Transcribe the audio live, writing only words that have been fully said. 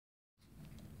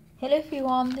Hello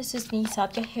everyone, this is me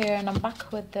Sadia here, and I'm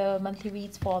back with the monthly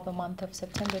reads for the month of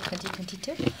September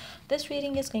 2022. This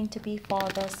reading is going to be for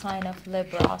the sign of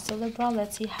Libra. So Libra,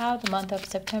 let's see how the month of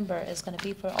September is going to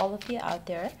be for all of you out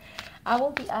there. I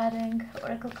will be adding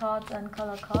oracle cards and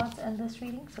color cards in this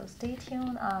reading, so stay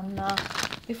tuned. And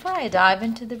before I dive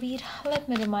into the read, let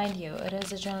me remind you, it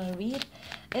is a general read.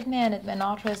 It may and it may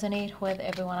not resonate with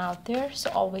everyone out there,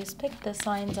 so always pick the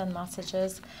signs and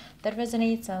messages that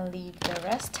resonates and leave the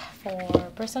rest. For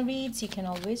personal reads, you can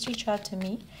always reach out to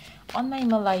me on my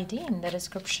email ID in the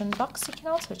description box. You can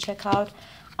also check out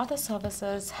other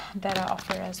services that I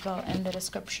offer as well in the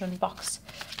description box.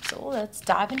 So let's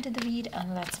dive into the read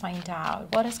and let's find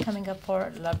out what is coming up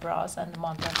for Libras in the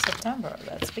month of September.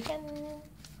 Let's begin.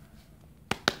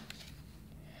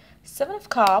 Seven of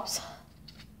Cups,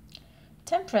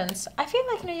 Temperance. I feel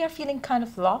like you're feeling kind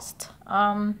of lost.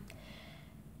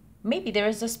 Maybe there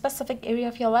is a specific area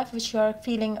of your life which you are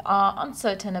feeling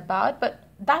uncertain about, but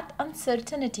that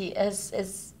uncertainty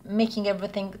is making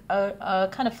everything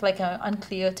kind of like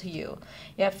unclear to you.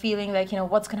 You're feeling like,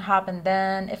 what's going to happen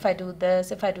then if I do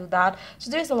this, if I do that. So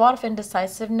there's a lot of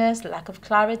indecisiveness, lack of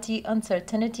clarity,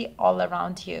 uncertainty all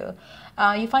around you.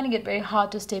 You're finding it very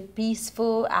hard to stay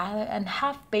peaceful and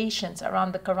have patience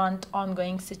around the current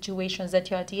ongoing situations that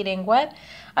you're dealing with.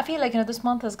 I feel like, this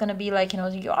month is going to be like,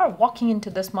 you are walking into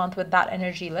this month with that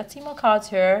energy. Let's see more cards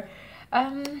here.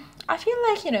 I feel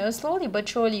like, slowly but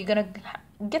surely you're going to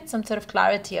get some sort of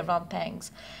clarity around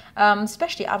things.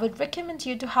 Especially, I would recommend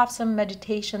you to have some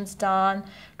meditations done.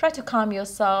 Try to calm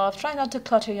yourself. Try not to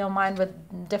clutter your mind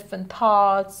with different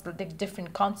thoughts, like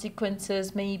different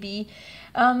consequences maybe.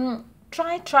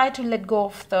 Try to let go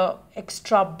of the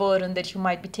extra burden that you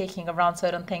might be taking around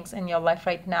certain things in your life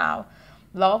right now.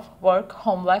 Love, work,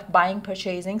 home life, buying,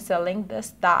 purchasing, selling,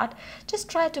 this, that. Just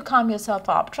try to calm yourself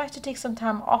up. Try to take some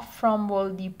time off from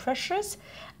worldly pressures.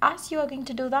 As you are going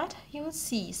to do that, you will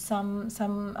see some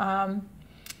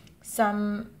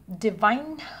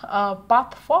divine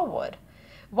path forward.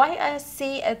 Why I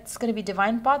say it's going to be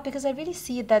divine path? Because I really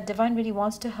see that divine really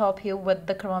wants to help you with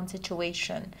the current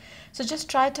situation. So just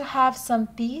try to have some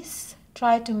peace.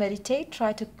 Try to meditate.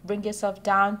 Try to bring yourself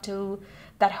down to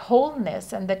that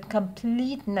wholeness and that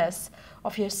completeness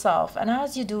of yourself. And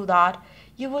as you do that,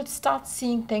 you will start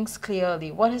seeing things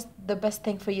clearly. What is the best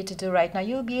thing for you to do right now?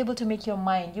 You'll be able to make your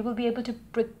mind. You will be able to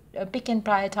pick and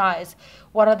prioritize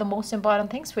what are the most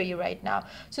important things for you right now.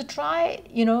 So try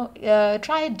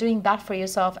doing that for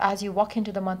yourself as you walk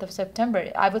into the month of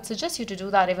September. I would suggest you to do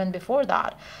that even before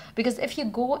that, because if you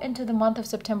go into the month of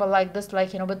September like this,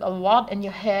 with a lot in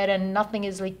your head and nothing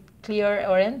is like clear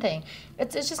or anything,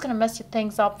 it's just going to mess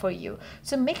things up for you.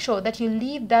 So make sure that you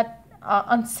leave that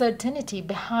uncertainty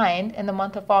behind in the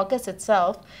month of August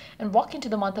itself and walk into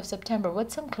the month of September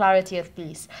with some clarity at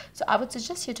least. So I would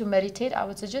suggest you to meditate. I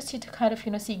would suggest you to kind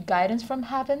of seek guidance from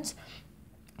heavens.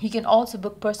 You can also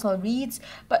book personal reads,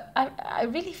 but I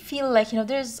really feel like,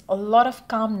 there's a lot of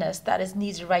calmness that is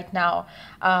needed right now.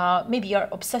 Maybe you're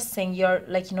obsessing, you're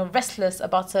restless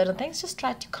about certain things. Just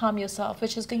try to calm yourself,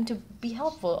 which is going to be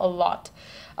helpful a lot.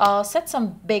 Set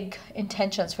some big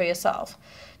intentions for yourself.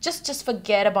 Just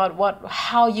forget about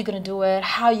how you're going to do it,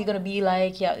 how you're going to be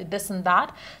like, this and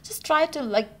that. Just try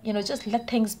to just let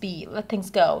things be, let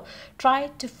things go. Try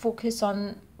to focus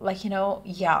on you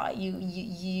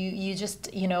just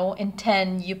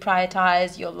intend, you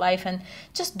prioritize your life and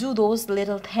just do those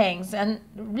little things and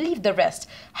leave the rest.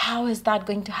 How is that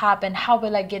going to happen? How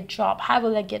will I get a job? How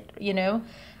will I get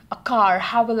a car?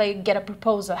 How will I get a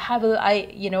proposal? How will I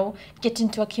get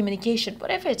into a communication?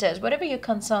 Whatever it is, whatever your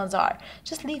concerns are,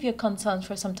 just leave your concerns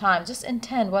for some time. Just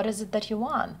intend, what is it that you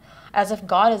want? As if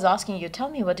God is asking you,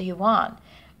 tell me, what do you want?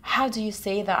 How do you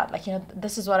say that?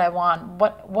 This is what I want.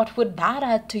 What would that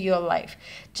add to your life?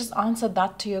 Just answer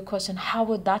that to your question. How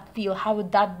would that feel? How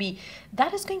would that be?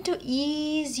 That is going to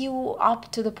ease you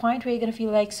up to the point where you're going to feel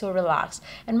like so relaxed.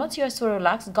 And once you are so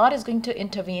relaxed, God is going to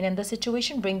intervene in the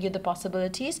situation, bring you the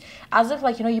possibilities, as if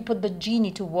you put the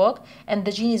genie to work, and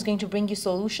the genie is going to bring you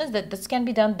solutions that this can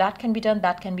be done, that can be done,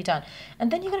 that can be done. And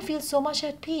then you're going to feel so much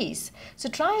at peace. So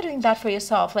try doing that for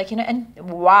yourself, and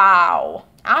wow.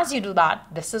 As you do that,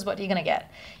 this is what you're going to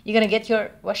get. You're going to get your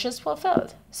wishes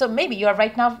fulfilled. So maybe you are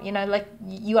right now,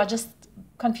 you are just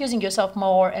confusing yourself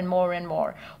more and more and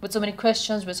more with so many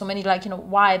questions, with so many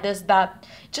why this, that.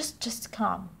 Just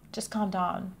calm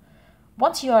down.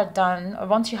 Once you are done, or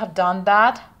once you have done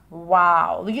that,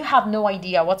 wow, you have no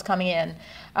idea what's coming in.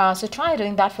 So try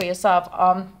doing that for yourself.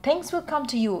 Things will come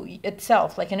to you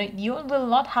itself. Like, you will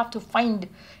not have to find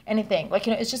anything. Like,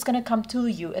 it's just going to come to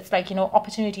you. It's like,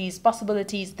 opportunities,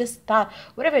 possibilities, this, that,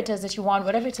 whatever it is that you want,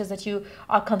 whatever it is that you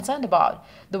are concerned about.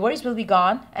 The worries will be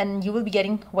gone and you will be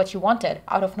getting what you wanted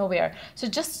out of nowhere. So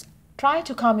just try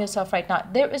to calm yourself right now.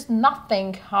 There is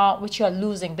nothing which you are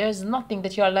losing. There's nothing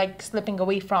that you are like slipping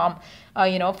away from,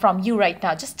 from you right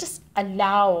now. Just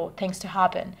allow things to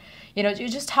happen. You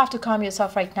just have to calm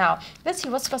yourself right now. Let's see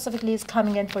what specifically is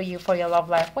coming in for you for your love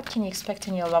life. What can you expect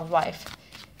in your love life?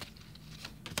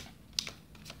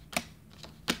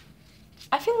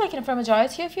 I feel like for a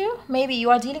majority of you, maybe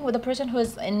you are dealing with a person who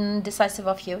is indecisive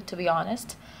of you, to be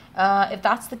honest. If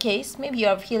that's the case, maybe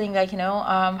you're feeling like,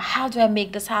 how do I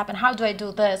make this happen? How do I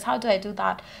do this? How do I do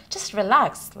that? Just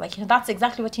relax. Like, that's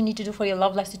exactly what you need to do for your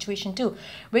love life situation too,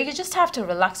 where you just have to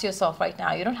relax yourself right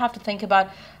now. You don't have to think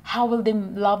about how will they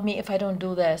love me if I don't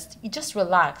do this. You just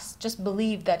relax. Just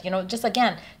believe that, just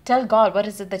again, tell God, what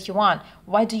is it that you want?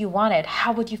 Why do you want it?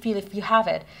 How would you feel if you have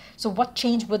it? So what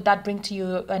change would that bring to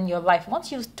you in your life?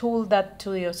 Once you've told that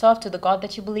to yourself, to the God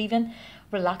that you believe in,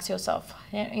 relax yourself.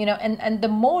 And the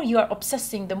more you are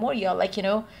obsessing, the more you're like,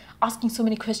 asking so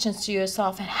many questions to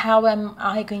yourself, and how am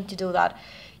I going to do that?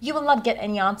 You will not get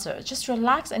any answer. Just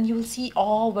relax and you will see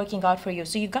all working out for you.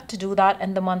 So you got to do that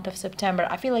in the month of September.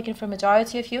 I feel like for a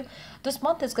majority of you, this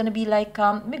month is going to be like,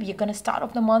 maybe you're going to start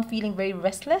off the month feeling very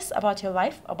restless about your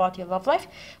life, about your love life.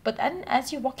 But then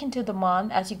as you walk into the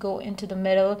month, as you go into the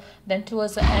middle, then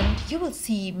towards the end, you will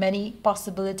see many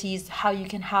possibilities how you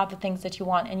can have the things that you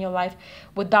want in your life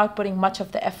without putting much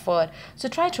of the effort. So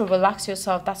try to relax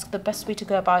yourself. That's the best way to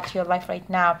go about your life right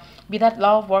now. Be that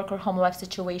love, work, or home life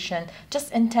situation.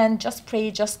 Just intend, just pray,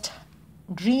 just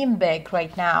dream big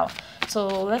right now. So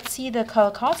let's see the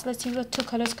color cards. Let's see what two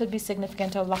colors could be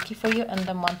significant or lucky for you in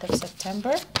the month of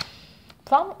September.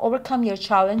 Plum, overcome your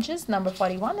challenges. Number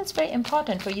 41. It's very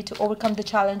important for you to overcome the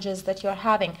challenges that you're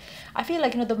having. I feel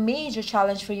like the major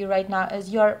challenge for you right now is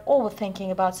you're overthinking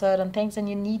about certain things, and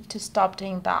you need to stop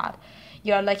doing that.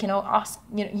 You're like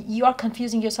you are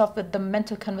confusing yourself with the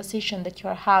mental conversation that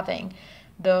you're having,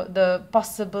 the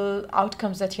possible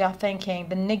outcomes that you are thinking,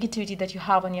 the negativity that you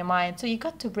have on your mind. So you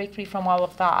got to break free from all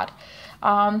of that.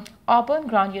 Auburn,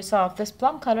 ground yourself. This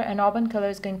plum color and auburn color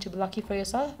is going to be lucky for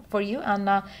you, and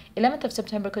 11th of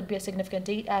September could be a significant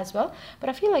date as well. But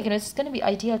I feel like it's going to be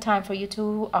ideal time for you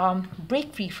to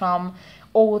break free from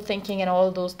overthinking and all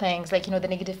those things, like the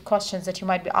negative questions that you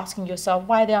might be asking yourself,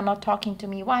 why they are not talking to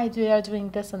me, why they are doing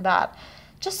this and that.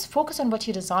 Just focus on what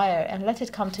you desire and let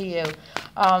it come to you.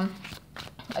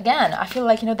 Again, I feel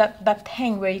like that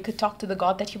thing where you could talk to the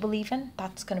God that you believe in,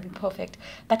 that's going to be perfect.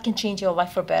 That can change your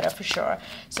life for better, for sure.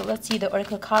 So let's see the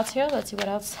oracle cards here. Let's see what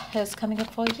else is coming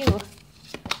up for you.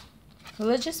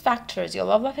 Religious factors. Your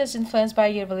love life is influenced by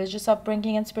your religious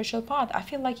upbringing and spiritual path. I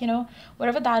feel like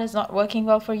whatever that is not working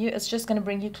well for you, it's just going to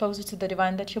bring you closer to the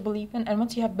divine that you believe in. And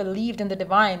once you have believed in the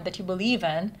divine that you believe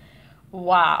in,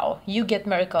 wow, you get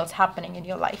miracles happening in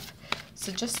your life.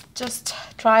 So just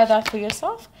try that for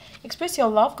yourself. Express your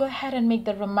love. Go ahead and make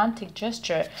the romantic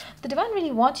gesture. The divine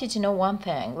really wants you to know one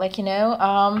thing, like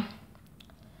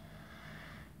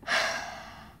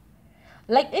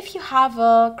like if you have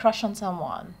a crush on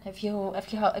someone, if you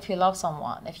love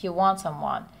someone, if you want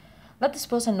someone, let this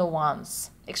person know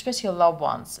once. Express your love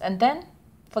once, and then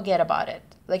forget about it.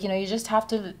 Like you just have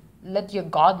to let your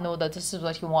God know that this is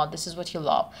what you want, this is what you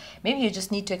love. Maybe you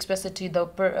just need to express it to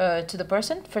the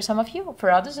person. For some of you,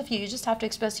 for others of you, you just have to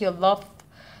express your love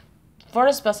for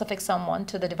a specific someone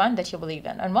to the divine that you believe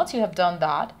in. And once you have done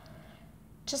that,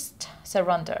 just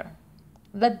surrender.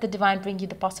 Let the divine bring you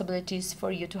the possibilities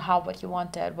for you to have what you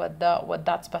wanted with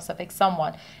that specific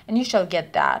someone, and you shall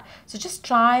get that. So just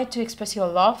try to express your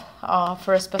love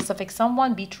for a specific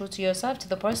someone. Be true to yourself, to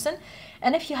the person.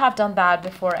 And if you have done that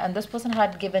before and this person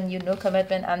had given you no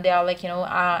commitment and they are like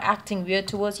acting weird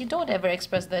towards you, don't ever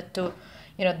express that to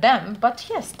them. But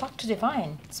yes, talk to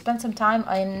divine. Spend some time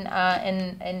in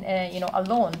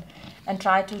alone, and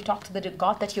try to talk to the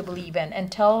God that you believe in,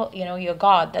 and tell your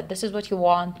God that this is what you're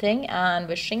wanting and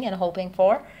wishing and hoping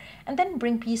for, and then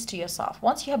bring peace to yourself.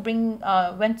 Once you bring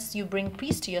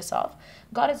peace to yourself,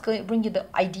 God is going to bring you the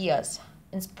ideas,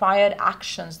 inspired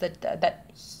actions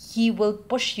that He will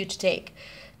push you to take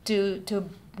to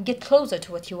get closer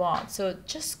to what you want. So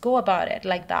just go about it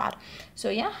like that. So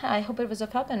yeah, I hope it was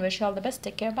of help and wish you all the best.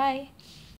 Take care. Bye.